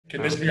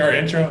Can this be our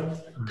intro?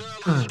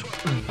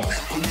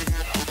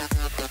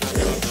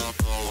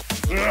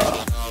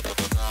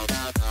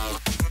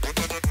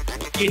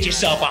 Get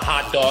yourself a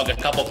hot dog, a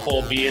couple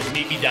cold beers,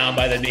 meet me down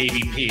by the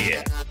Navy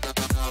Pier.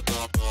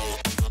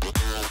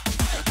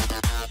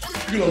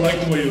 You're gonna like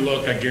the way you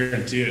look, I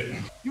guarantee it.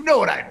 You know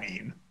what I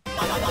mean.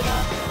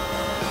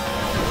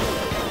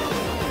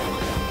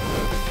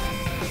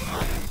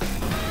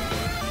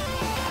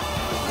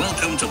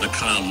 Welcome to the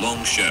Kyle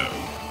Long Show,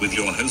 with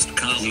your host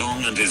Kyle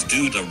Long and his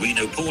dude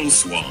Paul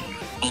Swan.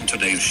 On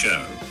today's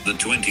show, the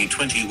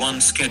 2021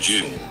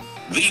 schedule.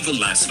 Viva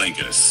Las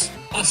Vegas.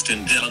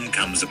 Austin Dillon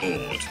comes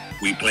aboard.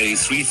 We play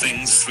three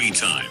things three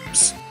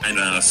times. And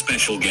our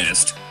special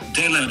guest,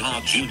 Dale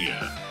Earnhardt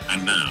Jr.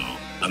 And now,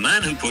 a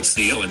man who puts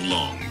the O in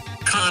Long,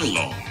 Kyle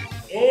Long.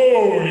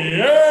 Oh,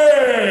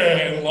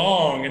 yeah,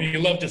 Long. And you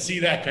love to see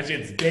that because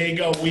it's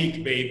Dago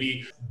week,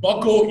 baby.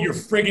 Buckle your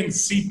friggin'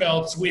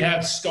 seatbelts. We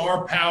have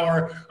star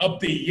power up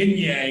the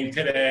yin-yang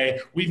today.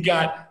 We've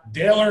got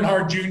Dale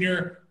Earnhardt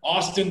Jr.,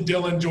 Austin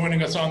Dillon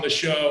joining us on the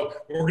show.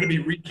 We're going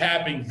to be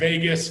recapping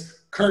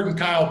Vegas, Kurt and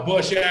Kyle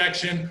Busch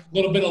action, a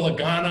little bit of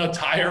Logano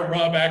tire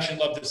rub action.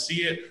 Love to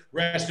see it.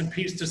 Rest in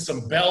peace to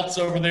some belts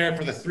over there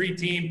for the 3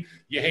 team.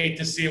 You hate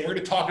to see it. We're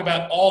going to talk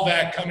about all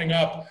that coming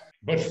up.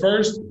 But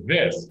first,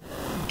 this.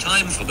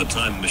 Time for the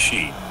time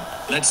machine.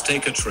 Let's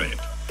take a trip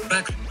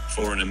back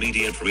for an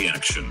immediate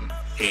reaction.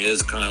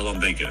 Here's Kyle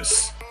on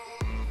Vegas.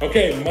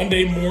 Okay,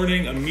 Monday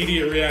morning,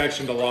 immediate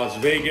reaction to Las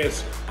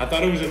Vegas. I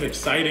thought it was an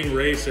exciting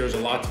race. There was a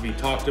lot to be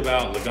talked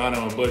about.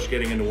 Logano and Busch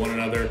getting into one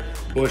another.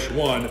 Busch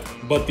won,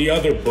 but the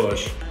other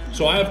Busch.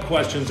 So I have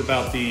questions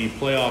about the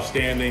playoff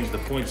standings, the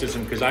point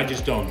system, because I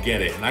just don't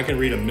get it. And I can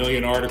read a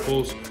million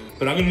articles,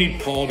 but I'm going to need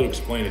Paul to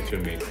explain it to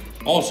me.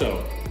 Also,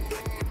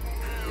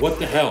 what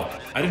the hell?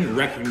 I didn't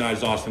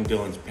recognize Austin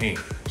Dillon's paint.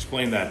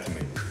 Explain that to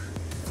me.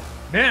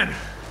 Man,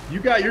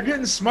 you're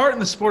getting smart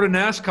in the sport of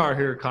NASCAR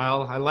here,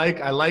 Kyle. I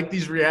like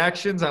these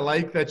reactions. I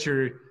like that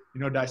you're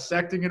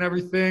dissecting and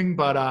everything.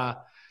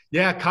 But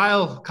yeah,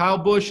 Kyle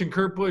Busch and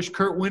Kurt Busch,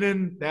 Kurt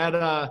winning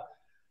that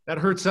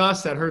hurts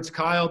us. That hurts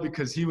Kyle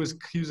because he was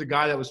a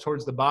guy that was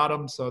towards the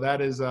bottom. So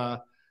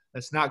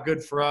that's not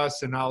good for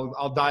us. And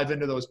I'll dive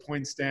into those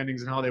point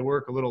standings and how they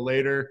work a little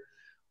later.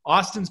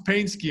 Austin's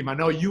paint scheme. I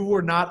know you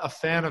were not a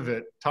fan of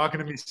it. Talking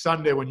to me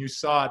Sunday when you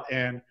saw it,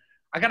 and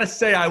I gotta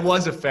say I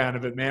was a fan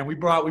of it, man. We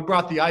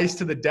brought the ice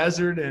to the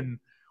desert, and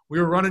we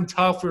were running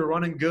tough. We were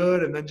running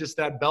good, and then just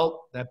that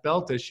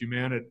belt issue,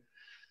 man. It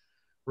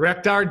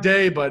wrecked our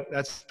day, but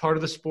that's part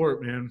of the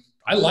sport, man.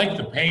 I like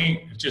the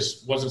paint. It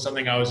just wasn't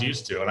something I was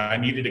used to, and I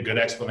needed a good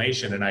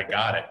explanation, and I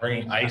got it.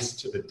 Bringing ice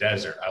to the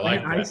desert. I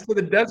like that. Ice to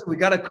the desert. We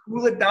gotta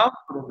cool it down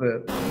a little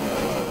bit.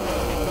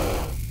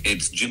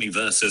 It's Jimmy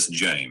versus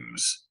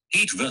James.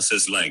 Heat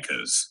versus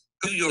Lakers.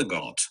 Who you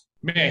got?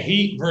 Man,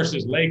 Heat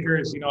versus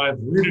Lakers. I've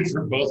rooted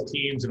for both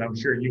teams, and I'm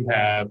sure you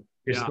have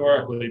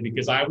historically,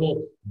 because I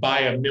will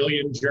buy 1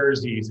 million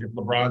jerseys if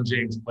LeBron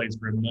James plays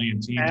for 1 million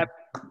teams.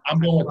 I'm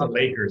going with the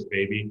Lakers,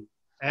 baby.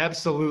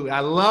 Absolutely. I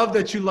love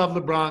that you love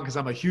LeBron because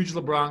I'm a huge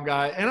LeBron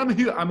guy, and I'm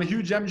a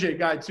huge MJ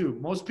guy too.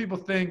 Most people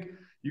think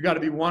you got to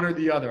be one or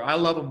the other. I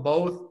love them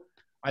both.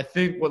 I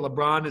think what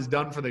LeBron has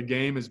done for the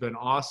game has been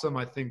awesome.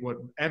 I think what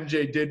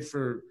MJ did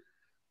for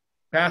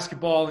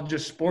basketball and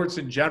just sports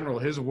in general,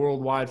 his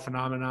worldwide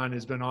phenomenon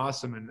has been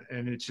awesome.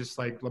 And it's just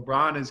like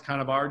LeBron is kind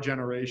of our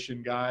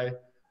generation guy,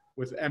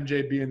 with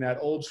MJ being that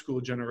old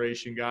school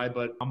generation guy.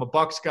 But I'm a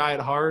Bucks guy at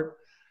heart,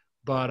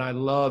 but I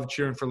love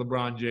cheering for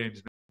LeBron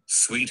James.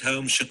 Sweet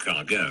home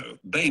Chicago.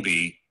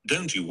 Baby,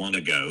 don't you want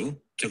to go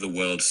to the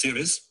World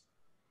Series?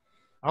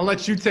 I'll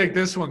let you take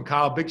this one,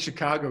 Kyle. Big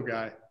Chicago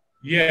guy.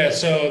 Yeah,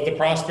 so the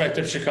prospect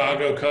of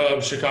Chicago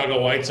Cubs,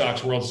 Chicago White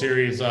Sox World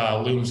Series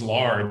looms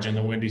large in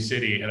the Windy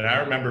City. And I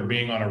remember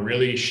being on a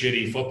really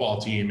shitty football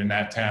team in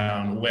that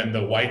town when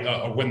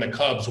the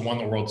Cubs won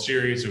the World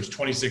Series. It was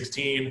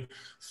 2016.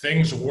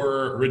 Things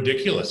were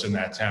ridiculous in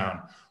that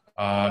town.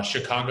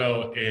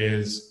 Chicago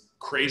is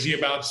crazy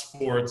about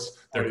sports.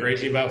 They're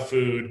crazy about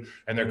food,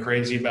 and they're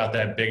crazy about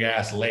that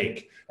big-ass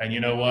lake. And you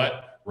know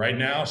what? Right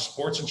now,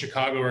 sports in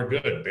Chicago are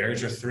good.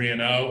 Bears are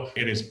 3-0.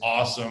 It is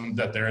awesome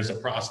that there is a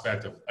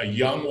prospect of a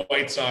young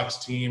White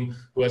Sox team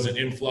who has an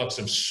influx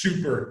of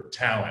super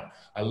talent.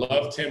 I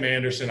love Tim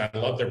Anderson. I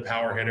love their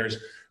power hitters.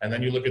 And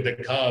then you look at the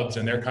Cubs,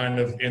 and they're kind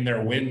of in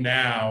their win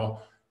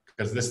now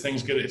because this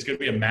thing's good. It's going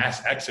to be a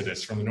mass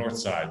exodus from the north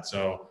side.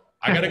 So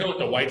I got to go with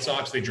the White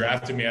Sox. They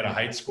drafted me out of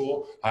high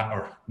school,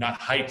 or not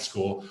high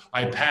school.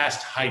 I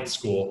passed high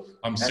school.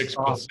 I'm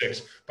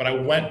 6'6", but I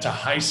went to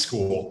high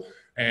school.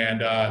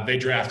 And they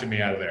drafted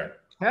me out of there.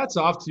 Hats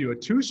off to you. A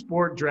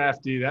 2-sport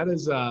draftee. That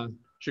is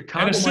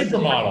Chicago. And a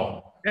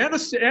supermodel. And a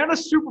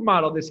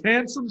supermodel. This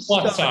handsome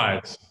plus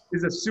size.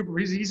 Is a super.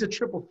 He's a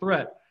triple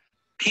threat.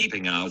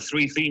 Keeping our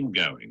 3 theme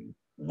going.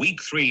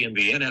 Week 3 in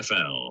the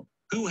NFL.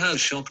 Who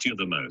has shocked you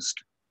the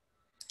most?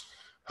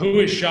 Who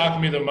has shocked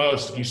me the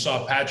most? You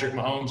saw Patrick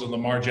Mahomes and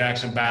Lamar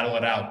Jackson battle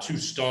it out. 2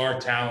 star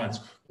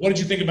talents. What did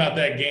you think about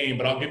that game?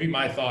 But I'll give you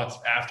my thoughts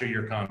after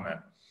your comment.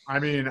 I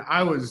mean,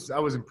 I was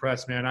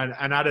impressed, man.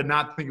 I did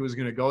not think it was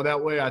going to go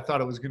that way. I thought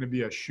it was going to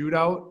be a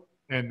shootout,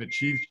 and the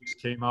Chiefs just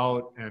came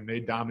out and they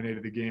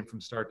dominated the game from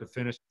start to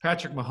finish.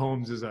 Patrick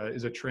Mahomes is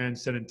a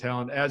transcendent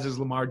talent, as is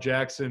Lamar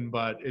Jackson,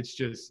 but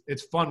it's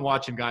fun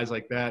watching guys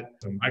like that.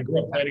 I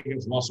grew up playing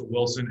against Russell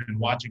Wilson, and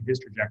watching his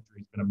trajectory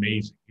has been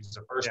amazing. He's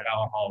a first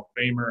ballot Hall of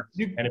Famer,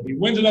 and if he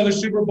wins another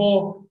Super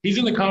Bowl, he's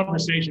in the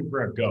conversation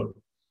for a GOAT.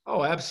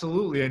 Oh,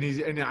 absolutely.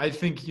 And I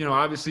think,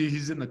 obviously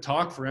he's in the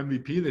talk for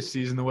MVP this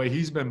season, the way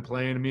he's been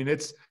playing. I mean,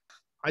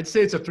 I'd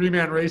say it's a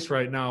three-man race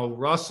right now.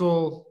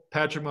 Russell,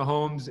 Patrick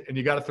Mahomes, and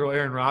you got to throw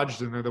Aaron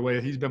Rodgers in there the way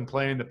he's been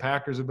playing. The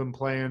Packers have been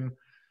playing.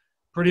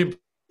 Pretty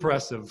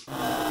impressive.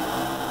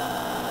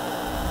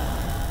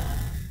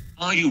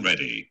 Are you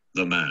ready?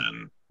 The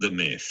man, the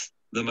myth,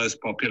 the most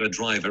popular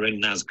driver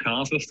in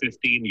NASCAR for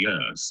 15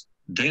 years,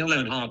 Dale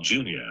Earnhardt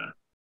Jr.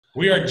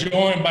 We are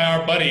joined by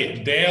our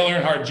buddy, Dale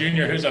Earnhardt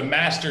Jr., who's a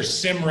master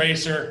sim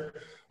racer.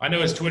 I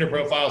know his Twitter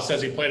profile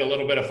says he played a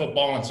little bit of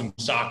football and some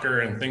soccer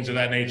and things of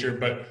that nature,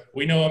 but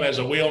we know him as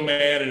a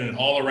wheelman and an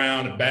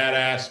all-around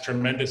badass,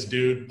 tremendous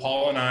dude.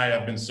 Paul and I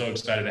have been so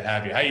excited to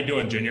have you. How you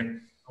doing, Junior?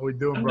 How we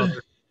doing,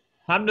 brother?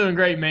 I'm doing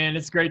great, man.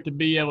 It's great to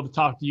be able to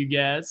talk to you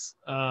guys.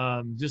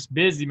 Just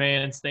busy,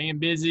 man, staying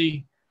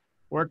busy,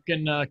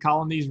 working,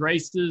 calling these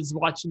races,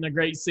 watching a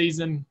great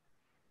season,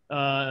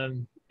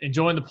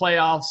 enjoying the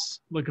playoffs,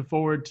 looking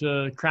forward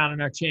to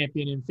crowning our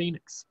champion in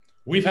Phoenix.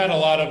 We've had a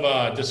lot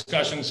of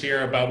discussions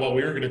here about what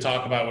we were going to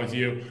talk about with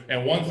you.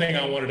 And one thing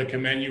I wanted to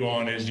commend you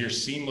on is your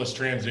seamless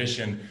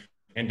transition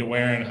into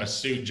wearing a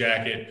suit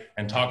jacket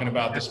and talking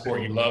about the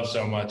sport you love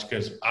so much,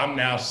 because I'm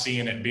now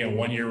seeing it being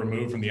 1 year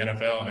removed from the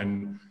NFL,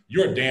 and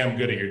you're damn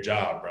good at your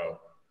job, bro.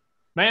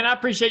 Man, I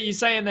appreciate you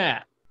saying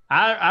that.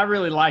 I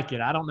really like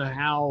it. I don't know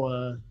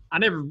how I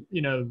never,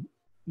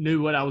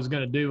 knew what I was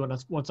going to do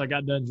once I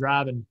got done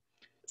driving.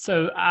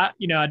 So I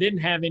didn't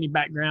have any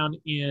background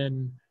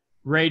in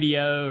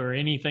radio or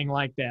anything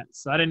like that.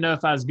 So I didn't know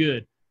if I was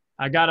good.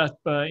 I got up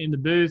in the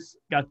booth,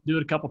 got to do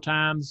it a couple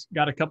times,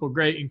 got a couple of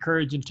great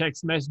encouraging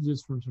text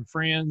messages from some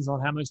friends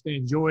on how much they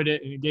enjoyed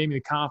it. And it gave me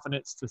the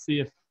confidence to see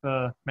if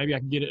maybe I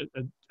could get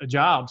a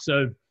job.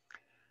 So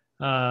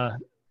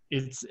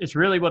it's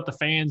really what the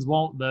fans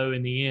want, though,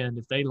 in the end.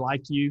 If they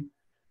like you,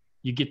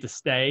 you get to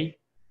stay.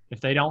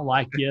 If they don't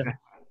like you,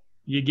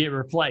 you get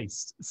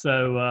replaced.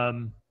 So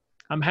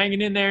I'm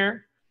hanging in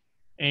there,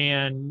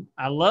 and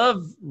I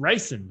love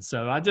racing.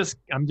 So I'm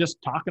just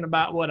talking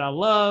about what I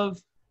love,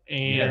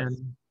 and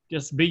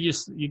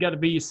you got to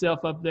be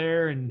yourself up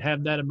there and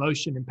have that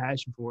emotion and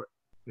passion for it.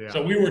 Yeah.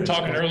 So we were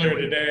talking earlier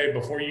today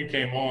before you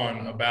came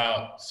on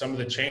about some of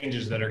the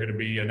changes that are going to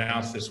be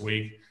announced this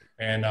week,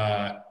 and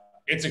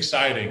it's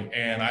exciting.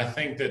 And I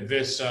think that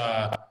this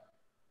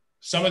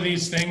some of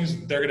these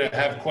things, they're going to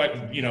have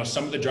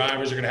some of the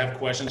drivers are going to have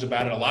questions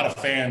about it. A lot of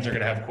fans are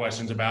going to have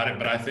questions about it.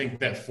 But I think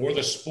that for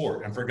the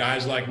sport and for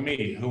guys like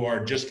me who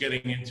are just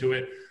getting into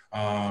it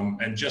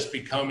and just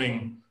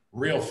becoming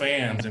real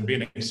fans and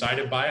being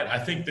excited by it, I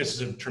think this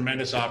is a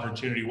tremendous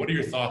opportunity. What are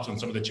your thoughts on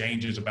some of the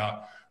changes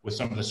with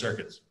some of the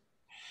circuits?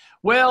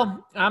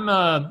 Well,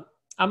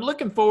 I'm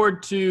looking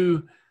forward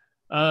to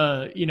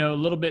a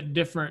little bit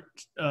different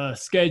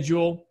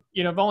schedule.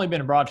 I've only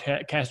been a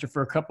broadcaster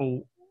for a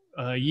couple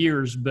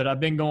years, but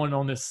I've been going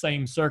on this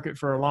same circuit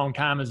for a long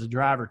time as a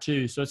driver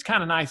too. So it's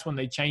kind of nice when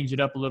they change it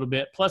up a little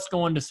bit. Plus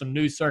going to some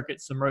new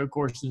circuits, some road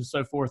courses and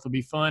so forth will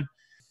be fun.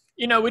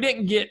 We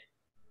didn't get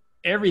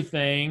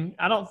everything.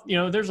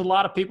 There's a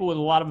lot of people with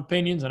a lot of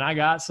opinions, and I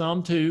got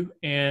some too.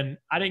 And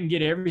I didn't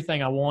get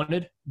everything I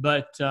wanted,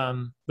 but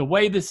the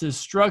way this is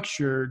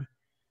structured,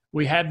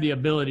 we have the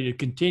ability to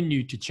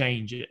continue to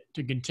change it,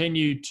 to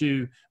continue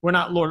to, we're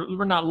not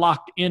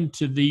locked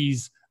into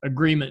these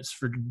agreements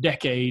for a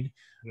decade.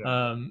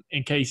 Yeah.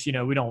 In case,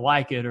 we don't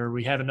like it or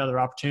we have another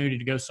opportunity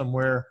to go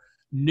somewhere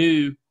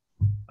new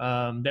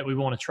that we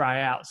want to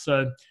try out.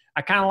 So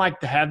I kind of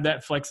like to have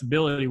that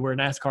flexibility where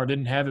NASCAR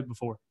didn't have it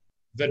before.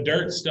 The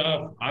dirt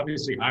stuff,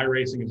 obviously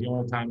iRacing is the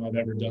only time I've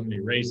ever done any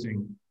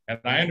racing. And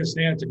I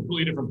understand it's a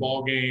completely different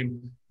ball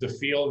game, the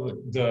feel,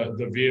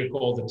 the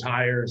vehicle, the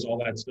tires,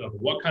 all that stuff.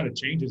 What kind of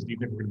changes do you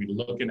think we're going to be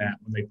looking at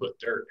when they put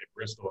dirt at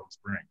Bristol in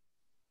spring?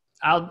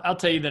 I'll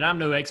tell you that I'm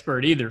no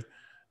expert either.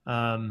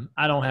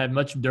 I don't have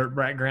much dirt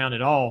background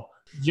at all.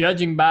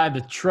 Judging by the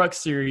truck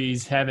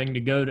series having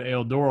to go to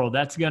Eldora,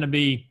 that's going to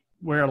be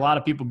where a lot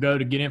of people go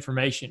to get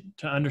information,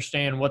 to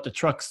understand what the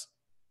trucks,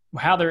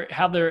 how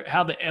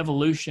the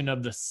evolution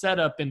of the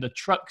setup in the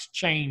trucks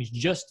changed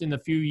just in the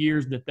few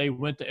years that they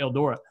went to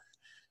Eldora.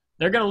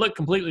 They're going to look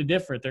completely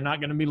different. They're not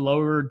going to be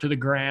lowered to the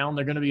ground.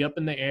 They're going to be up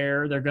in the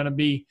air. They're going to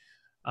be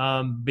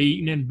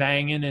beating and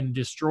banging and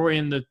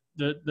destroying the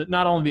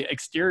not only the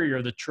exterior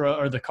of the truck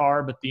or the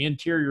car, but the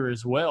interior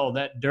as well.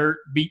 That dirt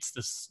beats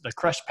the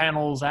crush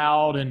panels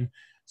out, and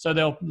so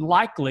they'll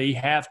likely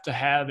have to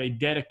have a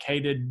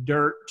dedicated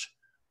dirt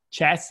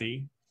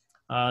chassis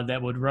that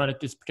would run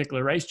at this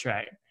particular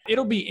racetrack.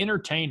 It'll be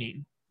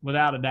entertaining.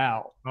 without a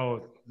doubt.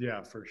 Oh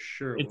yeah, for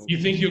sure. You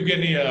think you'll get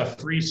any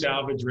free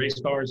salvage race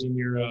cars in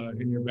your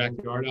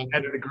backyard out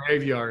Head there? to the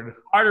graveyard.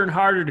 Harder and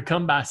harder to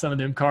come by some of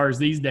them cars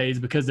these days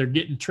because they're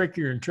getting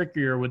trickier and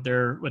trickier with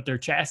their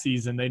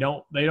chassis, and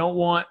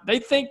they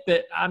think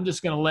that I'm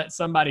just going to let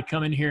somebody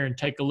come in here and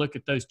take a look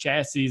at those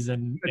chassis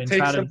and Take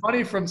try some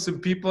money from some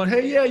people, and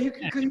hey, yeah, you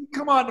can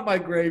come on to my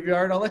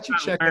graveyard. I'll let you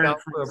check it out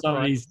for some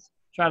of these.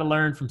 Try to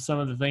learn from some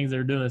of the things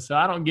they're doing. So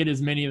I don't get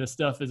as many of the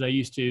stuff as I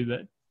used to,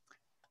 but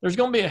there's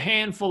going to be a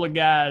handful of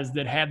guys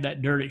that have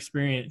that dirt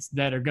experience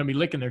that are going to be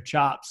licking their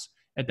chops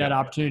at that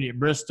opportunity at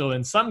Bristol.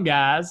 And some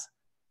guys,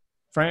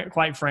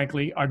 quite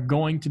frankly, are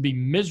going to be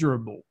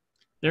miserable.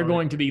 They're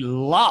going to be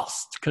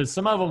lost because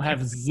some of them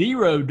have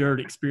zero dirt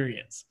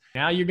experience.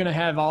 Now you're going to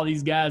have all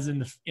these guys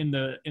in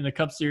the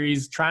Cup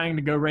Series trying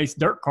to go race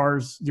dirt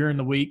cars during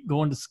the week,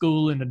 going to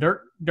school in a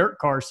dirt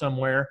car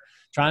somewhere,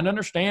 trying to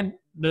understand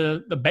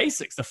the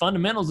basics, the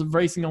fundamentals of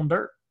racing on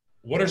dirt.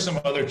 What are some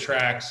other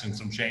tracks and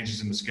some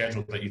changes in the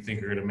schedule that you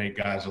think are going to make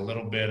guys a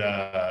little bit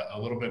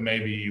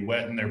maybe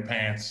wetting their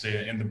pants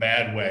in the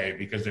bad way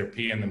because they're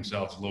peeing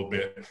themselves a little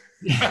bit?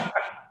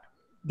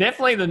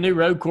 Definitely the new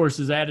road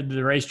courses added to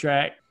the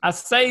racetrack. I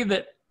say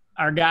that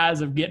our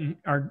guys are getting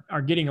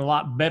a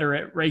lot better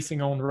at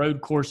racing on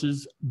road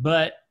courses,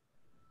 but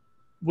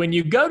when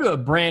you go to a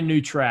brand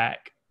new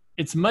track,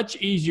 it's much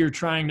easier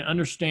trying to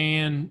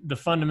understand the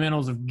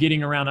fundamentals of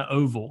getting around an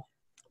oval.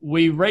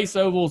 We race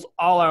ovals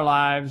all our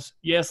lives.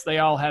 Yes, they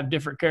all have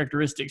different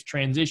characteristics,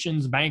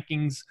 transitions,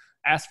 bankings,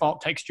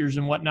 asphalt textures,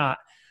 and whatnot.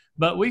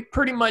 But we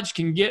pretty much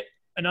can get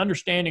an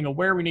understanding of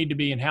where we need to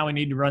be and how we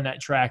need to run that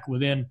track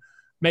within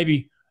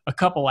maybe a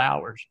couple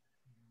hours.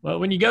 But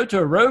when you go to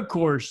a road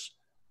course,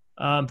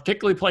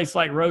 particularly a place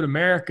like Road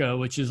America,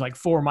 which is like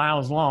 4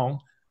 miles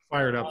long.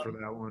 Fired up for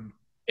that one.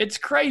 It's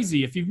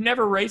crazy. If you've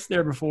never raced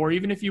there before,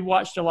 even if you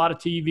watched a lot of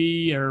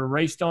TV or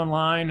raced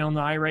online on the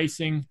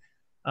iRacing,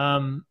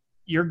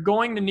 you're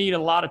going to need a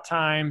lot of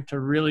time to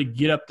really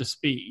get up to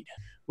speed.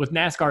 With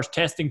NASCAR's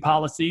testing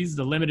policies,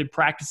 the limited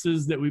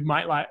practices that we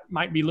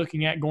might be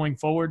looking at going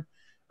forward,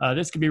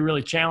 this could be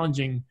really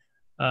challenging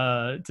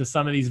to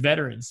some of these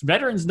veterans.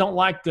 Veterans don't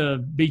like to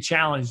be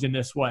challenged in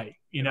this way.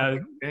 You know,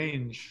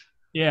 change.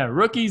 Yeah,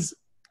 rookies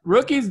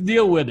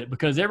deal with it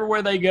because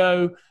everywhere they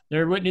go,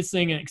 they're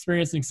witnessing and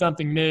experiencing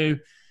something new.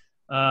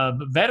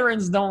 But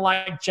veterans don't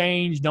like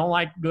change, don't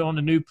like going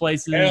to new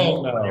places.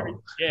 Hell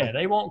no. Yeah,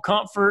 they want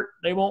comfort.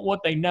 They want what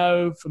they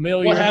know,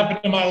 familiar. What happened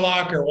to my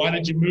locker? Why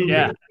did you move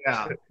it?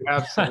 Yeah,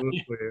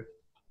 absolutely.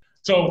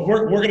 So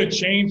we're going to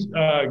change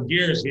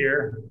gears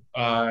here.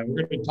 We're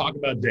going to talk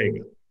about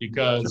Dega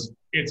because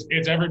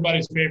it's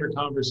everybody's favorite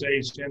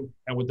conversation.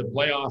 And with the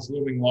playoffs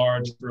looming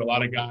large for a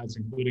lot of guys,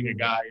 including a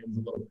guy in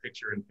the little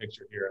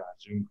picture-in-picture here on our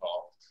Zoom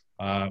call,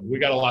 we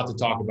got a lot to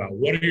talk about.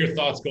 What are your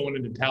thoughts going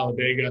into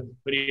Talladega?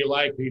 Who do you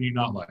like? Who do you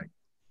not like?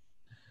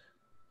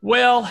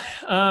 Well,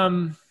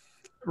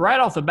 right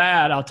off the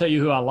bat, I'll tell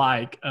you who I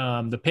like.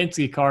 The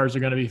Penske cars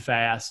are going to be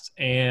fast.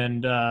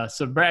 And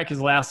so Brad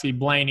Keselowski,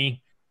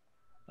 Blaney,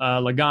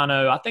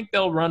 Logano, I think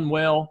they'll run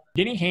well.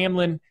 Denny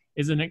Hamlin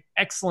is an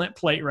excellent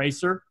plate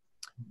racer.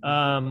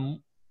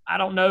 I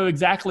don't know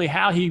exactly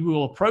how he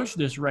will approach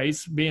this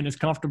race, being as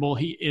comfortable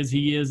as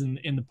he is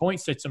in the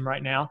point system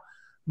right now.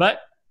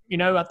 But, you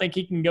know, I think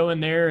he can go in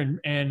there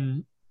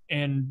and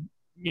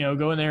you know,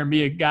 go in there and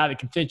be a guy that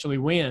can potentially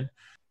win.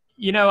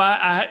 You know,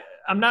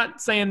 I'm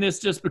not saying this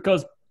just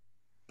because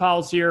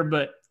Paul's here,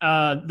 but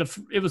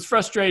it was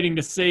frustrating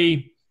to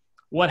see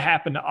what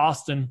happened to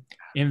Austin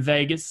in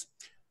Vegas.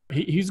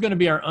 He's going to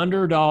be our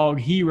underdog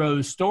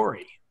hero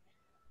story.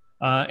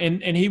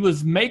 And he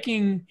was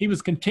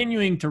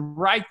continuing to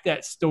write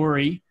that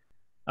story,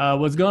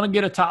 was going to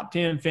get a top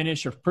 10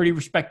 finish, a pretty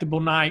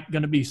respectable night,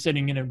 going to be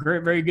sitting in a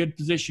very, very good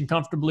position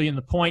comfortably in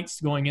the points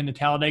going into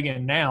Talladega.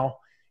 And now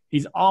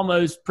he's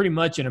almost pretty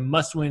much in a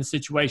must-win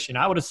situation.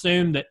 I would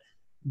assume that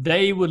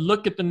they would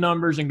look at the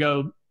numbers and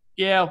go,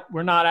 yeah,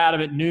 we're not out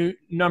of it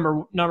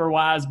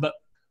number-wise, but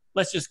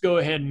let's just go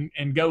ahead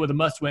and go with a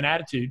must-win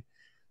attitude.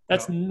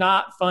 That's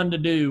not fun to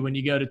do when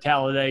you go to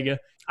Talladega.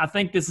 I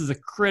think this is a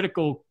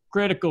critical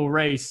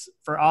race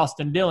for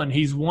Austin Dillon.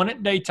 He's won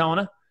at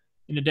Daytona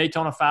in the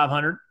Daytona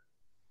 500.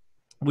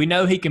 We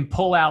know he can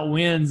pull out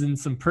wins in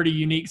some pretty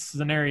unique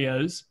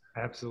scenarios.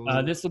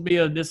 Absolutely. This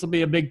will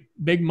be a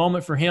big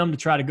moment for him to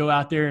try to go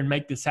out there and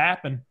make this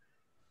happen.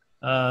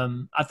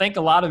 I think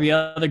a lot of the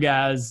other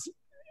guys,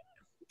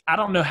 I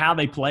don't know how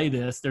they play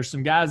this. There's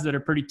some guys that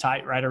are pretty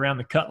tight right around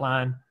the cut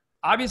line.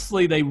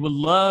 Obviously, they would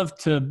love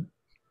to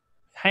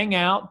hang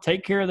out,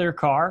 take care of their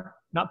car,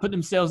 not put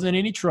themselves in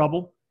any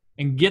trouble,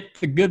 and get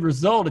the good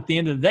result at the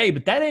end of the day.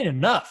 But that ain't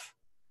enough.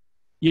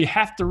 You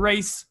have to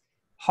race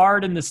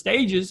hard in the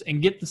stages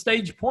and get the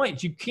stage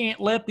points. You can't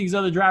let these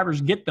other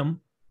drivers get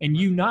them and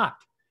you not.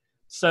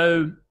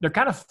 So they're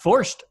kind of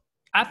forced,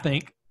 I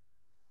think,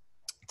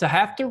 to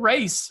have to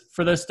race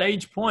for those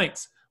stage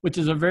points, which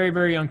is a very,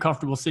 very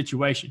uncomfortable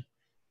situation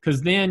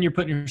because then you're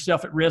putting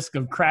yourself at risk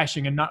of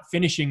crashing and not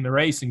finishing the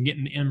race and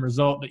getting the end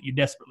result that you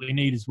desperately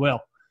need as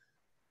well.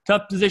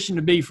 tough position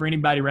to be for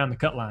anybody around the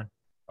cut line.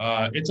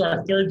 It's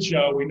our third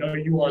show. We know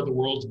you are the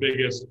world's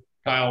biggest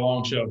Kyle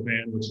Long Show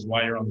fan, which is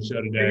why you're on the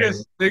show today.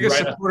 Biggest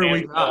supporter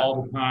we got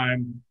all the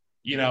time.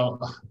 You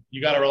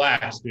got to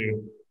relax,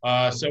 dude.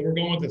 So we're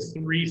going with the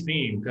 3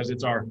 theme because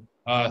it's our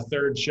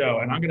third show.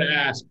 And I'm going to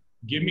ask,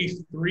 give me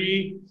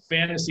 3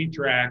 fantasy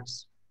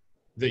tracks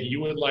that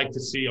you would like to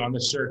see on the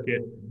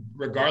circuit,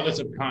 regardless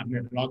of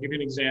continent. And I'll give you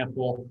an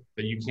example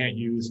that you can't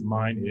use.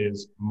 Mine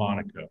is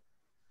Monaco.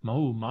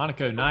 Oh,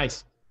 Monaco,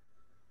 nice.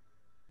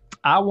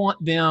 I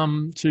want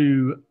them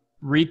to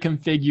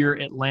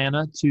reconfigure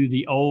Atlanta to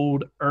the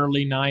old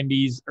early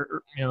 90s,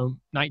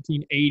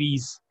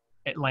 1980s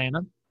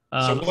Atlanta.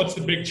 So what's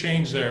the big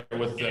change there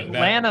with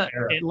Atlanta?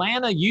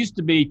 Atlanta used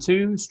to be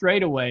 2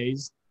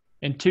 straightaways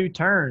and 2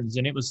 turns,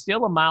 and it was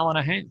still 1.5 miles.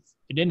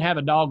 It didn't have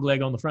a dog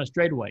leg on the front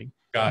straightaway.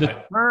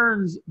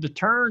 The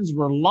turns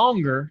were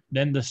longer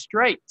than the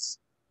straights,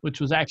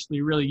 which was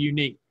actually really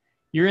unique.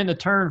 You're in the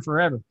turn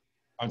forever.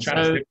 I'm trying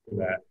to stick to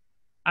that.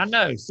 I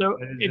know. So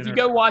if you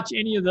go watch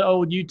any of the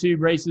old YouTube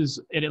races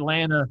at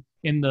Atlanta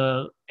in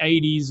the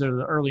 80s or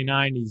the early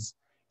 90s,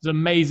 it's an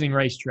amazing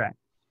racetrack.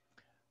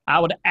 I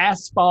would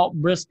asphalt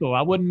Bristol.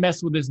 I wouldn't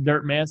mess with this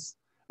dirt mess.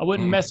 I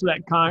wouldn't mess with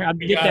that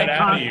concrete.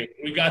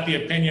 We got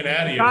the opinion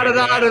out of you. Got it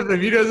out of him.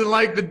 He doesn't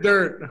like the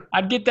dirt.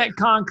 I'd get that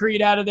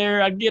concrete out of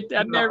there. I'd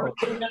never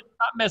not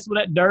mess with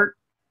that dirt,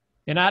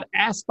 and I'd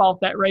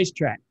asphalt that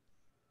racetrack.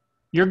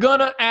 You're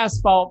gonna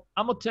asphalt.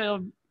 I'm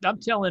telling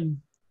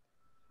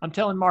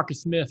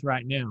Marcus Smith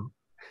right now.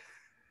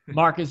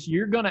 Marcus,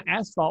 you're gonna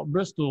asphalt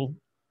Bristol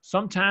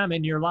sometime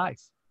in your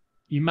life.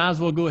 You might as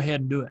well go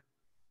ahead and do it.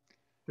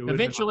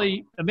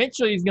 Eventually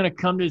he's going to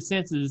come to his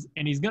senses,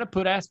 and he's going to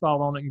put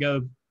asphalt on it and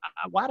go,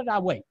 why did I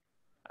wait?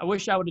 I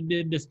wish I would have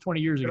did this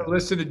 20 years ago.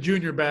 Listen to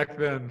Junior back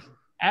then.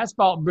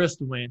 Asphalt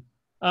Bristol, man.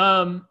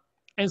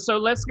 And so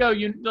let's go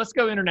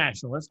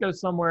international. Let's go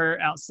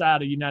somewhere outside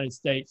of the United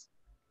States.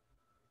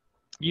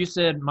 You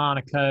said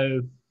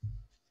Monaco.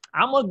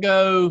 I'm going to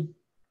go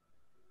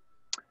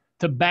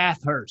to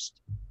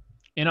Bathurst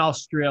in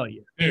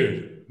Australia.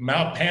 Dude,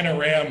 Mount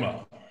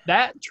Panorama.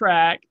 That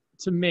track,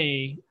 to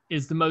me,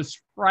 is the most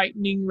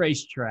frightening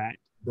racetrack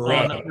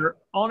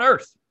on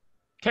earth.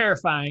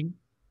 Terrifying,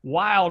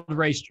 wild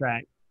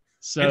racetrack.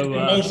 So it's the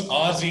most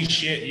Aussie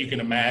shit you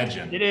can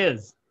imagine. It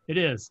is.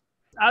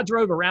 I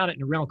drove around it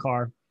in a rental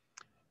car,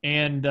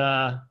 and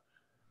I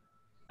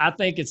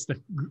think it's the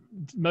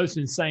most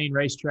insane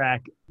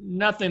racetrack.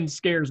 Nothing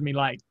scares me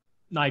like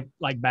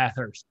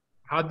Bathurst.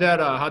 How'd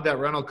that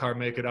rental car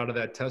make it out of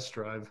that test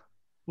drive?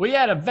 We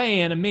had a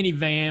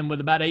minivan with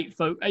about 8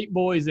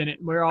 boys in it.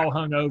 And we were all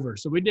hung over,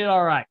 so we did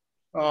all right.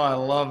 Oh, I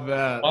love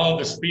that. Oh,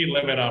 the speed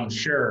limit, I'm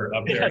sure,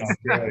 up there in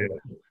Australia.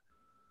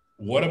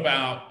 What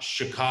about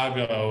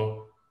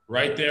Chicago,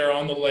 right there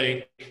on the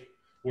lake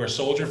where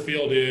Soldier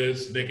Field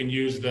is? They can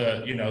use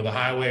the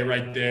highway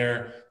right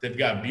there. They've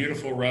got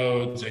beautiful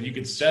roads, and you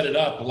could set it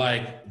up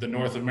like the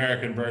North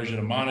American version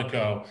of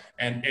Monaco.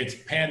 And it's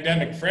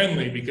pandemic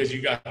friendly because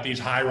you got these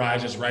high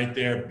rises right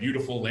there,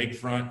 beautiful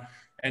lakefront.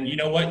 And you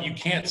know what? You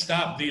can't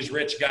stop these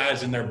rich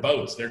guys in their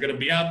boats. They're going to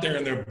be out there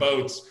in their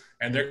boats,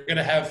 and they're going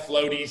to have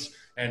floaties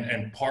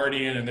and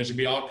partying, and there's going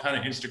to be all kind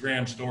of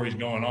Instagram stories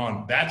going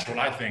on. That's what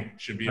I think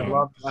should be.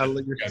 You're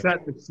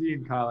setting the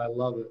scene, Kyle. I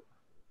love it.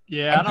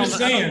 Yeah, I'm just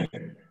saying.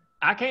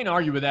 I can't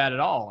argue with that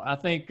at all. I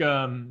think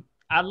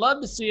I'd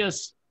love to see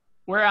us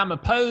where I'm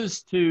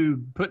opposed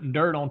to putting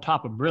dirt on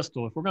top of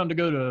Bristol. If we're going to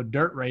go to a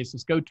dirt race,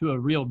 let's go to a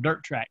real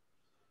dirt track.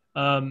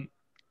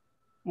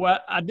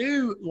 What I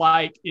do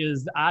like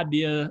is the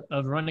idea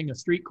of running a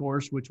street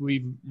course, which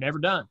we've never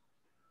done.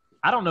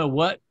 I don't know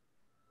what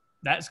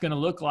that's going to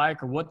look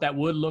like or what that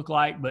would look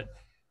like, but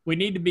we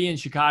need to be in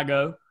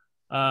Chicago.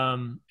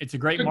 It's a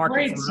great market.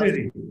 Great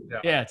city.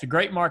 Yeah, it's a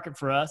great market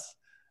for us.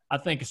 I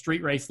think a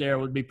street race there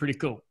would be pretty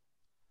cool.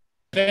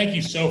 Thank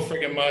you so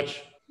freaking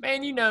much.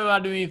 Man,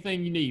 I'll do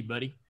anything you need,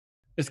 buddy.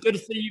 It's good to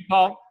see you,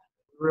 Paul.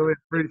 Really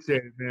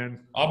appreciate it,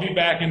 man. I'll be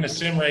back in the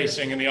sim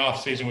racing in the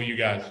off season with you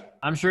guys.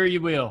 I'm sure you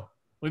will.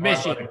 We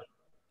miss you. Buddy.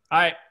 All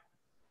right.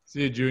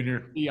 See you,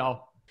 Junior. See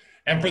y'all.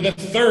 And for the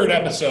 3rd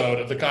episode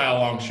of the Kyle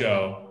Long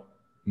Show,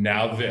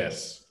 now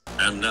this.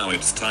 And now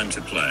it's time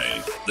to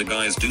play. The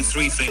guys do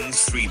 3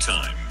 things 3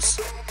 times.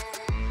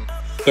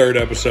 3rd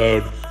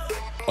episode.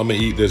 I'm going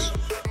to eat this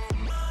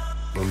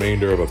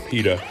remainder of a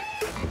pita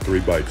in 3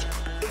 bites.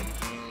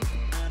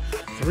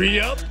 3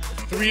 up,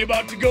 3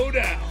 about to go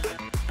down.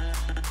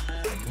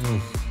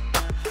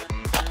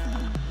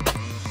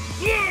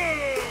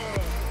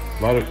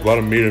 A lot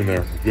of meat in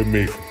there. Good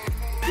meat.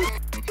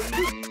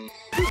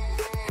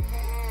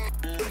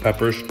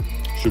 Peppers,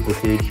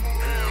 superfoods.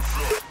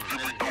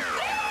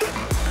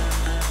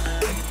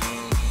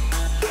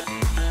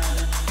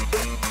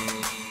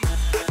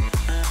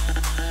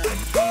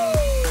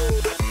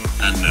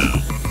 And now,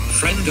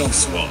 friend of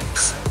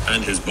Swags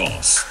and his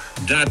boss,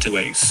 dad to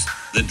Ace,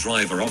 the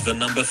driver of the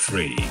number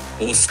 3,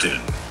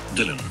 Austin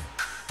Dillon.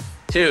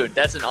 Dude,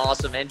 that's an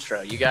awesome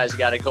intro. You guys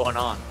got it going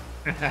on.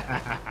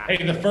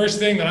 Hey, the first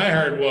thing that I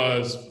heard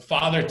was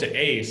father to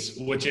Ace,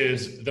 which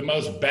is the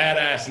most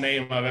badass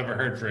name I've ever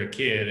heard for a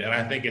kid. And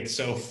I think it's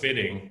so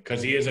fitting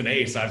because he is an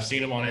ace. I've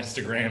seen him on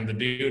Instagram. The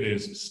dude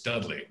is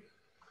studly.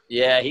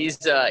 Yeah,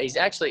 he's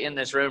actually in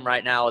this room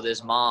right now with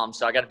his mom,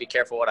 so I got to be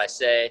careful what I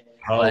say.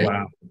 Oh, but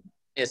wow.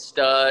 He's a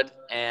stud,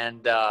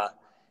 and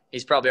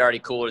he's probably already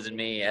cooler than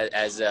me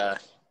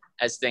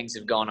as things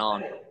have gone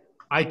on.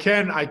 I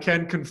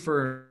can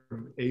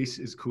confirm Ace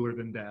is cooler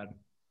than Dad.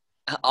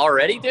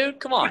 Already, dude?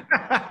 Come on.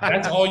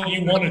 That's all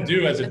you want to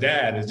do as a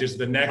dad is just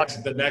the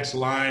next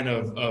line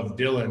of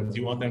Dillon.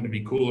 You want them to be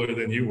cooler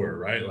than you were,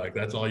 right? Like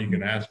that's all you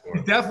can ask for.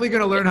 He's definitely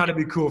going to learn how to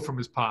be cool from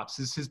his pops.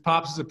 His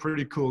pops is a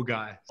pretty cool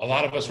guy. A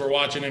lot of us were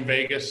watching in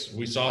Vegas.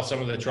 We saw some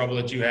of the trouble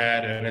that you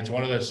had, and it's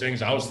one of those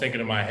things I was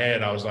thinking in my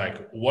head. I was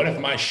like, what if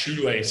my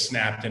shoelace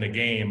snapped in a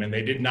game and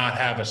they did not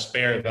have a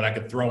spare that I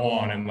could throw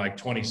on in like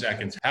 20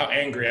 seconds? How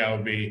angry I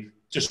would be.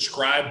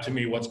 Describe to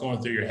me what's going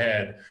through your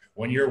head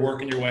when you're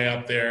working your way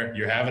up there,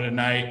 you're having a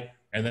night,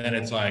 and then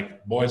it's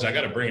like, boys, I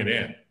got to bring it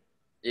in.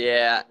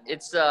 Yeah,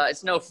 it's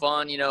no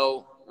fun. You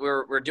know,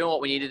 we're doing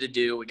what we needed to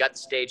do. We got the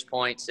stage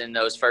points in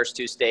those first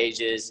two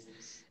stages,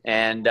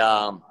 and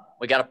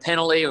we got a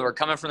penalty. We were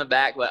coming from the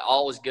back, but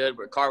all was good.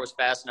 Our car was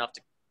fast enough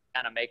to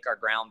kind of make our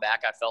ground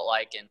back, I felt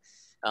like.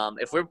 And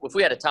if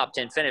we had a top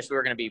 10 finish, we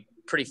were going to be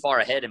pretty far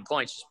ahead in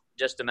points,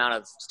 just the amount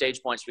of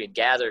stage points we had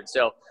gathered.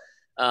 So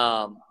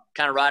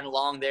kind of riding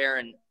along there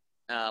and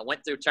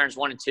went through turns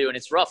 1 and 2, and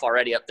it's rough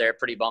already up there,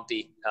 pretty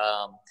bumpy.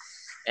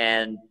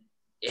 And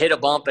hit a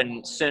bump,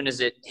 and as soon as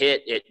it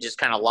hit, it just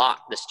kind of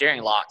locked. The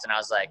steering locked, and I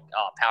was like,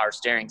 oh, power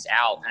steering's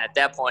out. And at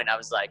that point, I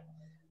was like,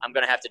 I'm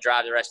going to have to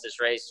drive the rest of this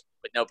race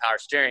with no power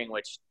steering,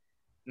 which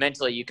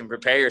mentally you can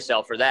prepare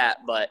yourself for that.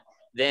 But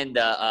then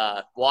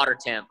the water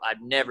temp,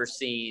 I've never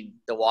seen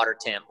the water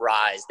temp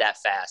rise that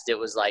fast. It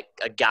was like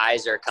a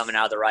geyser coming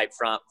out of the right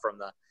front from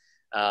the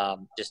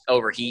just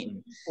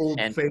overheating. Old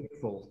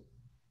Faithful.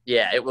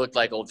 Yeah, it looked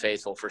like Old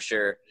Faithful for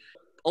sure.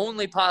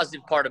 Only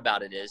positive part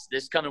about it is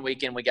this coming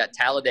weekend we got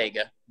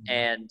Talladega,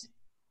 and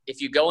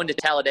if you go into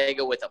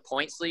Talladega with a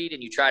points lead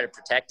and you try to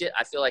protect it,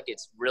 I feel like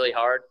it's really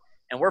hard,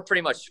 and we're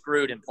pretty much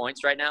screwed in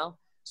points right now.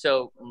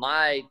 So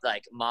my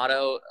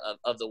motto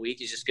of the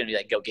week is just going to be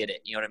like, go get it.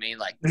 You know what I mean?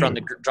 Like from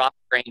the drop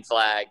the green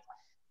flag,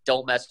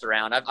 don't mess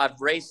around. I've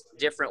raced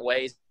different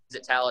ways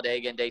at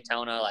Talladega and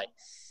Daytona.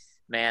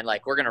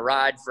 We're going to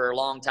ride for a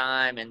long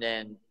time and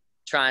then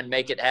try and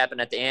make it happen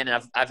at the end.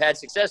 And I've had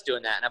success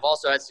doing that. And I've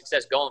also had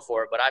success going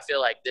for it. But I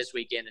feel like this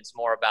weekend it's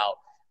more about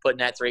putting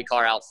that 3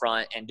 car out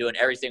front and doing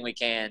everything we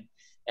can.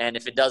 And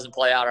if it doesn't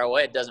play out our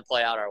way, it doesn't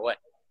play out our way.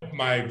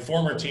 My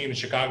former team, the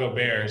Chicago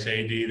Bears,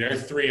 AD, they're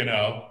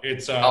 3-0.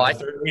 It's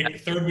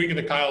the third week of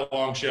the Kyle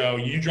Long show.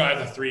 You drive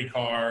the 3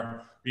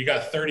 car. You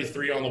got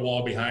 33 on the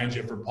wall behind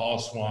you for Paul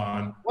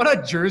Swan. What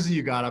a jersey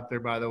you got up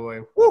there, by the way.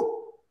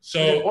 Woo!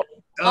 So,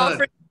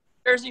 where's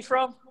jersey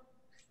from?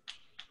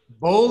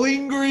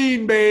 Bowling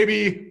Green,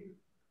 baby.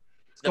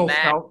 The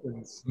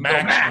Falcons.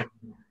 Maction.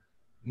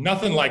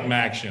 Nothing like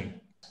Maction.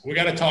 We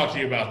got to talk to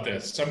you about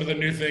this. Some of the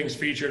new things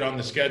featured on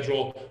the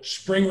schedule.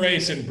 Spring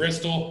race in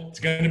Bristol. It's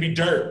going to be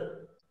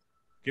dirt.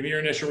 Give me your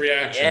initial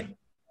reaction. Yeah.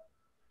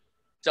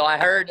 So I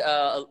heard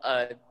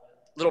a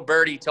little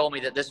birdie told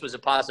me that this was a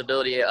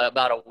possibility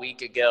about a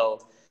week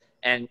ago.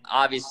 And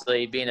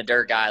obviously, being a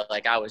dirt guy,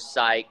 I was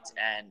psyched.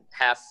 And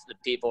half the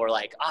people were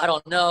like, I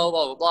don't know,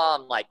 blah, blah, blah.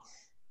 I'm like,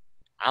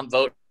 I'm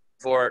voting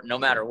for it no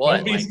matter what.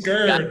 Don't be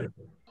scared.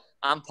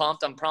 I'm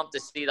pumped. I'm pumped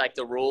to see,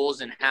 the rules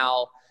and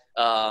how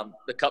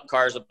the cup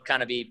cars will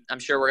kind of be – I'm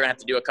sure we're going to have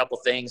to do a couple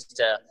things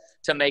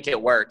to make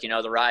it work,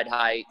 the ride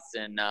heights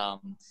and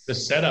the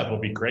setup will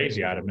be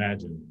crazy, I'd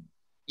imagine.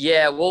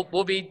 Yeah,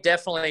 we'll be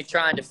definitely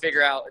trying to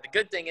figure out – the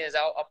good thing is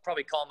I'll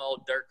probably call my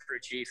old dirt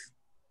crew chief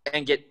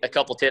and get a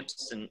couple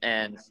tips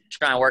and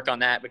try and work on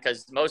that,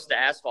 because most of the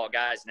asphalt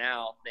guys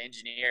now, the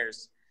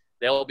engineers,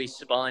 they'll be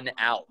spun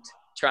out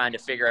trying to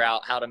figure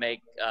out how to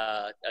make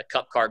a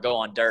cup car go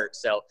on dirt.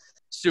 So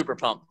super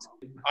pumped.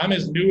 I'm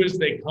as new as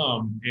they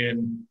come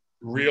in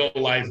real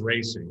life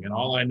racing, and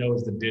all I know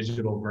is the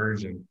digital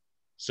version.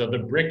 So the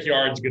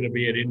Brickyard's going to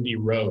be at Indy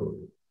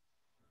Road.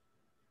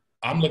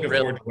 I'm looking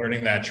forward to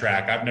learning that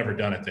track. I've never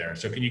done it there.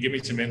 So can you give me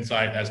some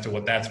insight as to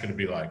what that's going to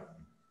be like?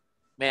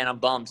 Man, I'm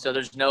bummed. So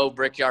there's no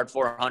Brickyard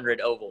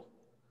 400 oval.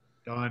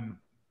 Done.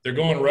 They're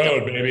going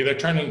road, baby. They're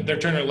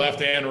turning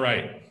left and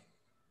right.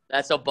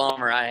 That's a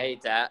bummer. I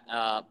hate that.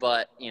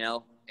 But,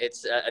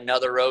 it's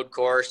another road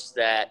course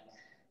that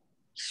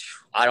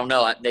I don't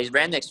know. They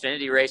ran the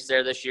Xfinity race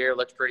there this year.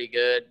 Looked pretty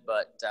good.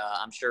 But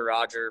I'm sure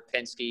Roger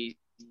Penske,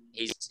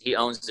 he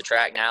owns the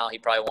track now. He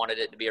probably wanted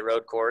it to be a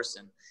road course.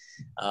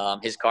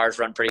 And his cars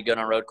run pretty good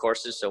on road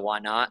courses, so why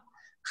not?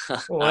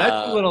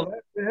 Well,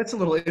 that's a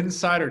little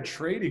insider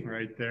trading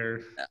right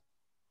there.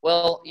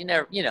 Well,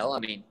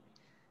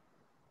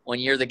 when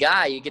you're the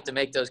guy, you get to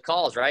make those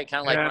calls, right? Kind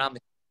of like when I'm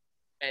in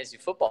fantasy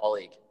football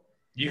league.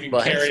 You can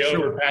carry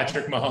over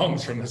Patrick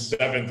Mahomes from the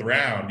 7th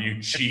round.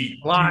 You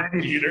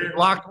cheater. He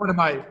blocked one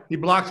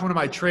of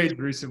my trades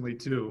recently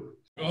too.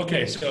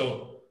 Okay,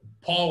 so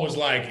Paul was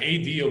like,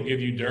 AD will give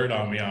you dirt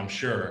on me, I'm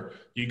sure.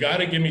 You got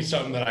to give me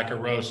something that I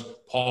could roast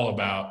Paul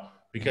about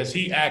because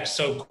he acts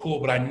so cool,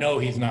 but I know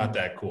he's not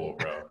that cool,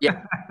 bro.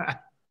 Yeah.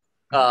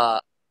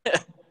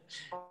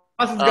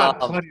 Austin's got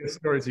plenty of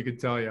stories he could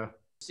tell you.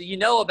 So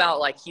about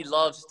like he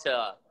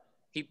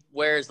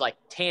wears like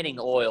tanning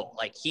oil.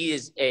 Like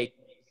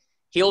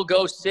he'll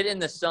go sit in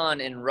the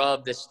sun and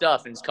rub this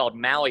stuff, and it's called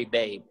Maui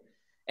Babe.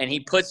 And he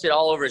puts it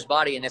all over his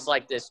body, and it's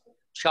like this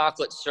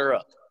chocolate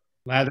syrup.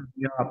 Lather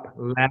me up.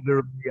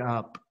 Lather me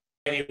up.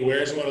 And he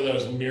wears one of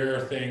those mirror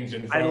things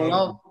in front of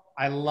him.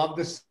 I love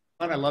this.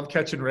 I love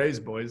catching rays,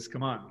 boys.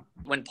 Come on.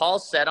 When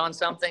Paul's set on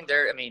something,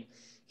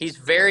 he's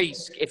very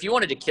 – if you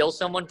wanted to kill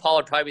someone, Paul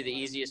would probably be the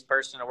easiest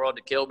person in the world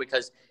to kill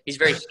because he's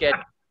very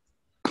scheduled.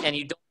 And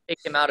you don't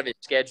take him out of his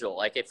schedule.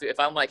 Like if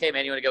I'm like, hey,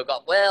 man, you want to go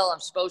golf? Well, I'm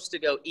supposed to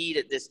go eat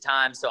at this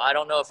time, so I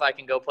don't know if I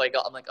can go play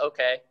golf. I'm like,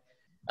 okay.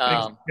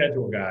 Big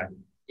schedule guy.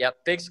 Yep,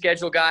 big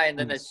schedule guy. And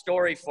then the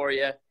story for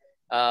you,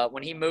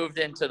 when he moved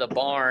into the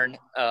barn,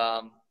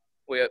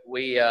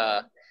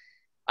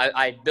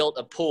 I built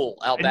a pool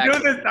out back.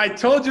 I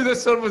told you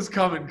this one was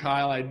coming,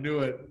 Kyle. I knew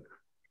it.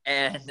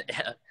 And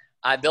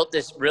I built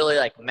this really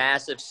like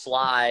massive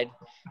slide,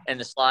 and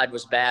the slide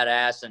was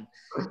badass. And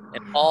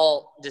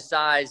Paul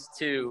decides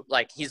to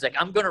he's like,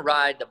 I'm going to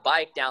ride the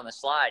bike down the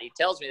slide. He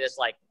tells me this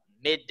like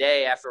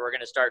midday after we're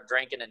going to start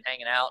drinking and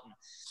hanging out. And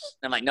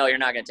I'm like, no, you're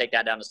not going to take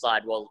that down the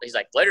slide. Well, he's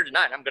like, later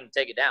tonight, I'm going to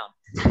take it down.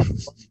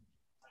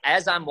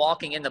 As I'm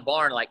walking in the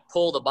barn,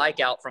 pull the bike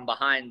out from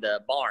behind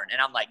the barn.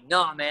 And I'm like,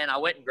 no, man, I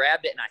went and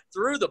grabbed it and I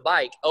threw the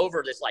bike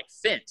over this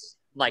fence.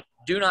 I'm like,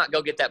 do not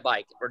go get that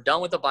bike. We're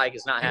done with the bike.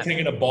 It's not happening.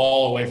 Taking a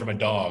ball away from a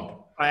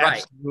dog.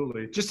 Right.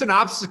 Absolutely. Just an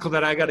obstacle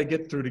that I got to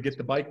get through to get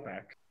the bike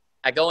back.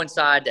 I go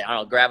inside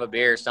to, grab a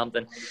beer or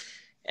something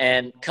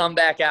and come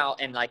back out.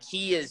 And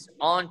he is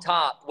on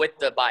top with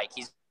the bike.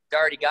 He's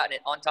already gotten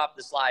it on top of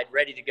the slide,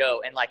 ready to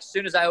go. And as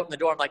soon as I open the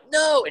door, I'm like,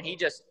 no. And he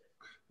just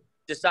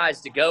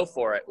decides to go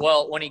for it.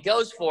 Well, when he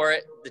goes for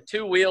it, the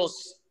two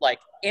wheels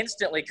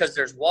instantly, because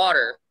there's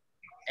water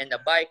and the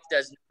bike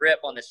doesn't grip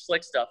on the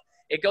slick stuff,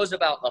 it goes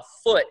about a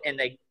foot and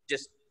they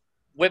just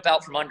whip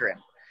out from under him.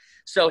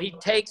 So he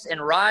takes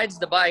and rides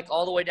the bike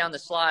all the way down the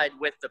slide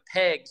with the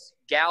pegs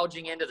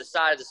gouging into the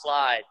side of the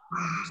slide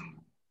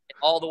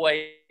all the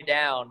way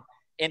down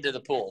into the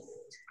pool.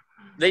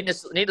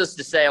 Needless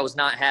to say, I was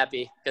not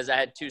happy because I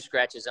had 2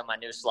 scratches on my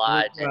new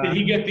slide. Did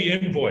he get the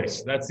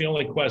invoice? That's the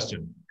only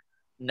question.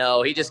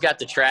 No, he just got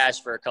the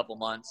trash for a couple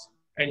months.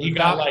 And he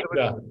got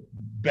the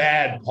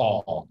bad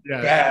Paul.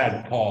 Yeah.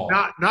 Bad Paul.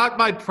 Not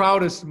my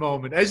proudest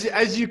moment.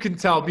 As you can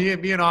tell, me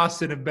and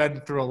Austin have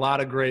been through a lot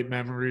of great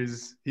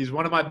memories. He's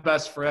one of my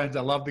best friends.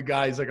 I love the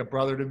guy. He's like a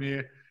brother to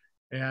me.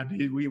 And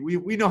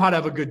we know how to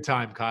have a good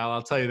time, Kyle.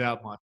 I'll tell you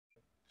that much.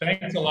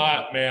 Thanks a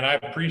lot, man. I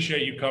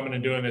appreciate you coming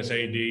and doing this,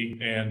 AD.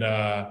 And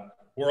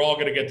we're all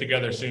going to get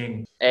together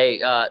soon. Hey,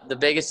 the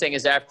biggest thing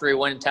is after we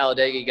win in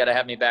Talladega, you got to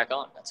have me back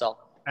on. That's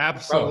all.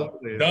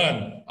 Absolutely. Bro,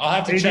 done. I'll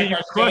have to check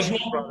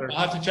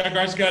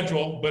our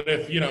schedule. But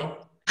if you can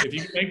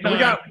make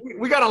time.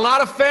 We got a lot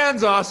of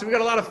fans, Austin. We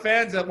got a lot of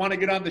fans that want to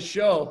get on the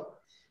show.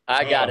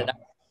 I got it.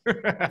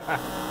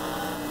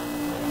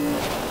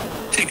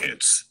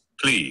 Tickets,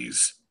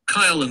 please.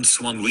 Kyle and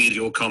Swan, read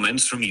your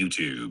comments from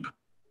YouTube.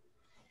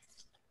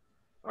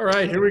 All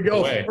right, here we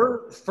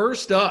go.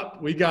 First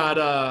up, we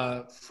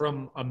got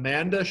from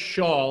Amanda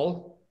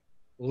Shaw.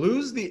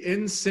 Lose the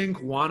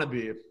NSYNC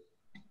wannabe.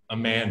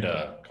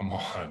 Amanda, come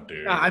on,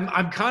 dude.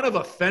 I'm kind of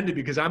offended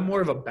because I'm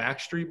more of a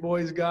Backstreet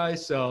Boys guy,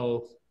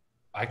 so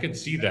I could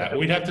see that.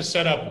 We'd have to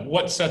set up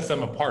what sets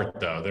them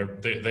apart, though.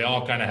 They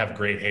all kind of have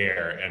great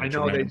hair and I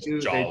know they do.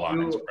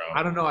 jawlines, bro.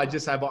 I don't know.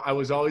 I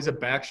was always a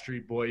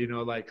Backstreet Boy,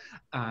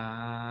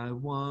 I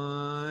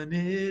want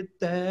it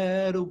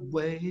that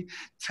way.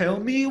 Tell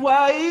me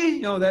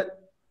why. That.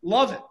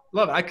 Love it.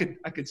 I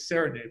could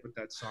serenade with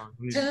that song.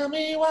 Tell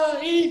me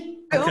why.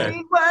 Tell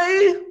me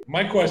why.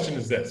 My question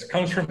is this.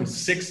 Comes from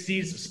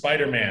 60s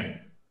Spider-Man.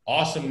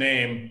 Awesome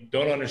name.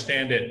 Don't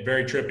understand it.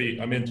 Very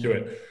trippy. I'm into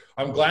it.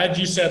 I'm glad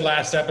you said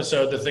last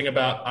episode the thing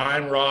about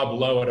I'm Rob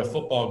Lowe at a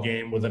football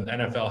game with an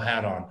NFL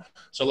hat on.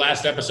 So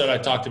last episode I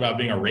talked about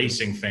being a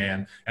racing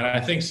fan, and I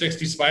think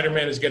 60s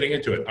Spider-Man is getting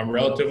into it. I'm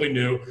relatively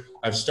new.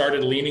 I've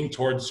started leaning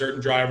towards certain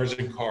drivers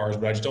and cars,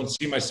 but I just don't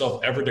see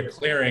myself ever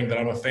declaring that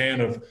I'm a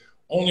fan of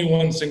only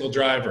one single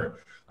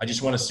driver. I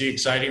just want to see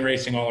exciting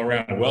racing all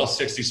around. Well,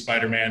 60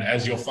 Spider-Man,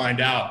 as you'll find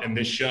out in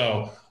this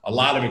show, a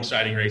lot of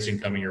exciting racing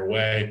coming your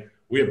way.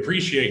 We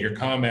appreciate your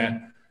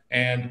comment,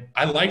 and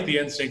I like the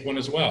NSYNC one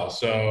as well.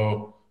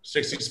 So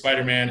 60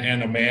 Spider-Man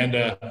and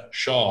Amanda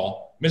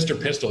Shaw,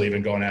 Mr. Pistol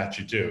even going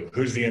after you too.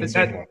 Who's the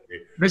NSYNC one?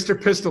 Mr.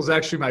 Pistol's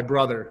actually my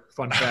brother.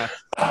 Fun fact.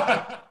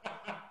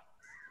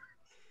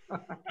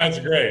 That's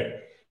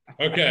great.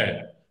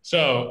 Okay.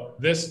 So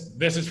this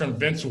is from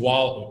Vince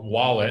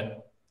Wallet.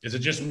 Is it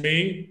just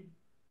me,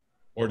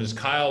 or does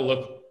Kyle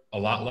look a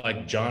lot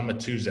like John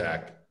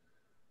Matuzak?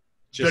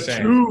 Just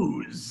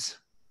saying.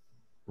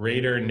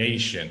 Raider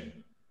Nation.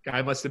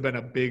 Guy must have been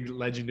a big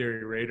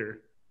legendary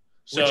Raider.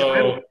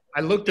 So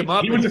I looked him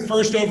up. He was the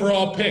first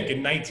overall pick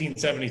in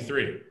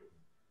 1973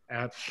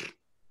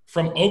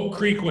 from Oak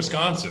Creek,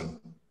 Wisconsin.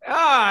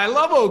 I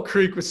love Oak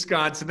Creek,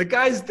 Wisconsin. The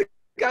guy's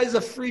a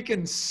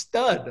freaking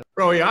stud.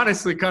 Bro, he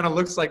honestly kind of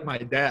looks like my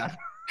dad.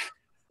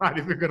 Not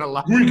even going to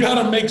lie. We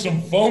got to make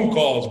some phone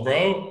calls,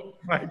 bro.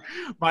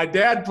 My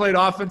dad played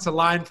offensive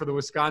line for the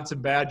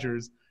Wisconsin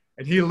Badgers,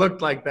 and he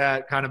looked like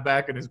that kind of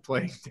back in his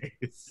playing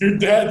days. Your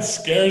dad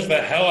scares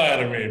the hell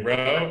out of me,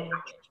 bro.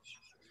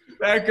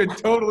 That could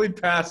totally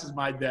pass as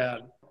my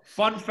dad.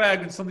 Fun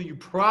fact, and something you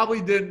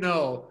probably didn't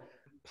know,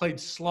 played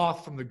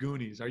Sloth from the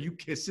Goonies. Are you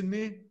kissing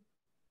me?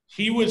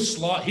 He was,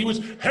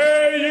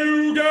 hey,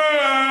 you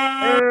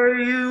guys!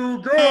 Hey,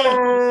 you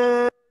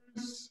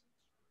guys!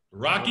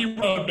 Rocky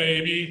Road,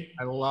 baby.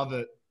 I love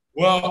it.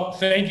 Well,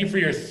 thank you for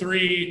your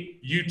 3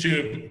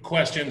 YouTube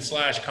questions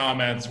 /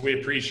 comments. We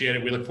appreciate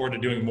it. We look forward to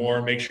doing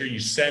more. Make sure you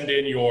send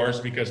in yours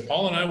because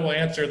Paul and I will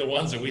answer the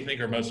ones that we think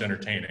are most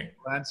entertaining.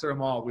 We'll answer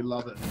them all. We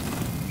love it.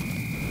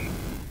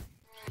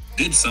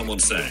 Did someone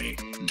say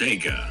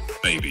Dega,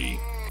 baby?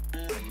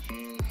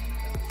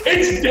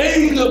 It's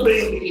Dega,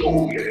 baby.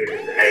 Oh, yeah.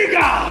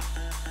 Dega.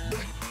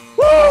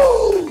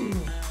 Woo!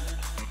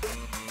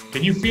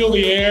 Can you feel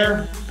the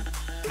air?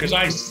 Because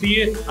I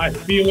see it, I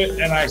feel it,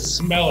 and I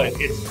smell it.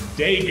 It's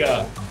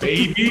Dega,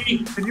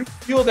 baby. Can you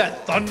feel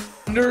that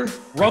thunder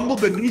rumble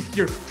beneath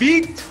your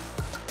feet?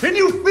 Can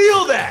you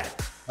feel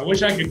that? I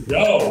wish I could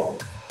go.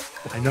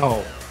 I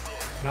know.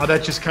 Now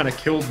that just kind of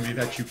killed me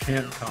that you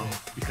can't come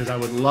because I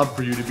would love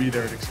for you to be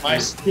there and My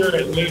experience.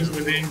 spirit lives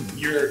within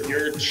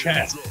your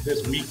chest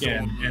this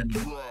weekend, and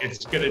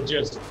it's gonna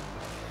just,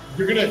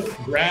 you're gonna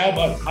grab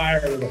a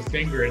tire with a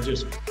finger and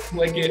just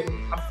flick it.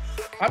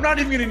 I'm not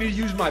even going to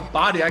use my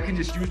body. I can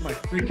just use my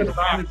freaking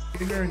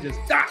finger and just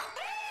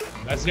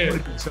That's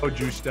it. So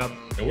juiced up.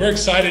 And we're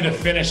excited to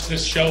finish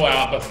this show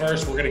out, but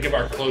first we're gonna give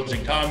our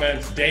closing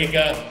comments.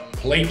 Dega,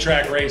 plate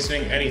track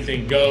racing,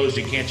 anything goes.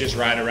 You can't just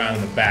ride around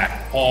in the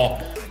back.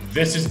 Paul,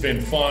 this has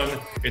been fun.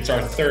 It's our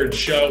 3rd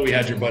show. We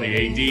had your buddy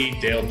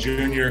AD, Dale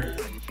Jr.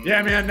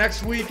 Yeah, man.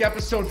 Next week,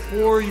 episode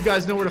 4. You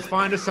guys know where to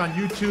find us on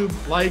YouTube.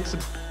 Like,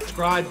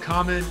 subscribe,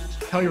 comment,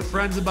 tell your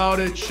friends about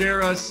it,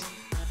 share us.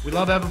 We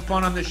love having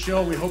fun on this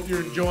show. We hope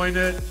you're enjoying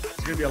it. There's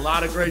going to be a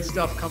lot of great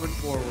stuff coming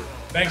forward.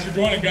 Thanks for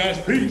joining, guys.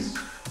 Peace.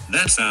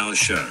 That's our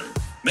show.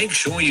 Make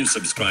sure you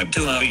subscribe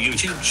to our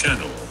YouTube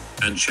channel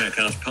and check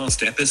out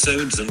past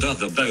episodes and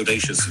other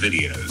bodacious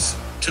videos.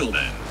 Till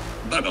then,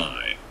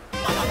 bye-bye.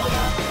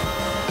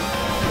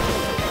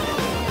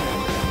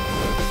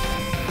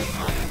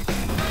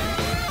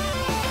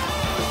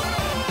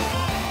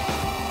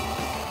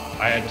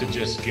 I had to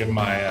just give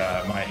my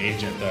my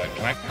agent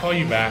can I call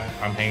you back?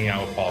 I'm hanging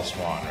out with Paul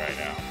Swan right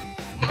now.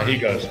 And he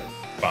goes,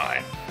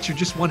 fine. You're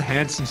just one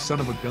handsome son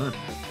of a gun.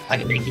 I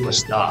can make you a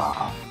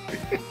star.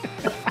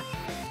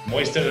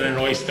 Moister than an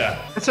oyster.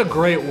 That's a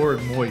great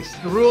word,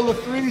 moist. The rule of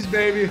 3s,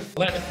 baby.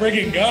 Let's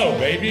friggin' go,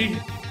 baby.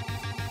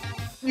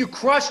 You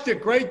crushed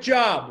it. Great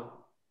job.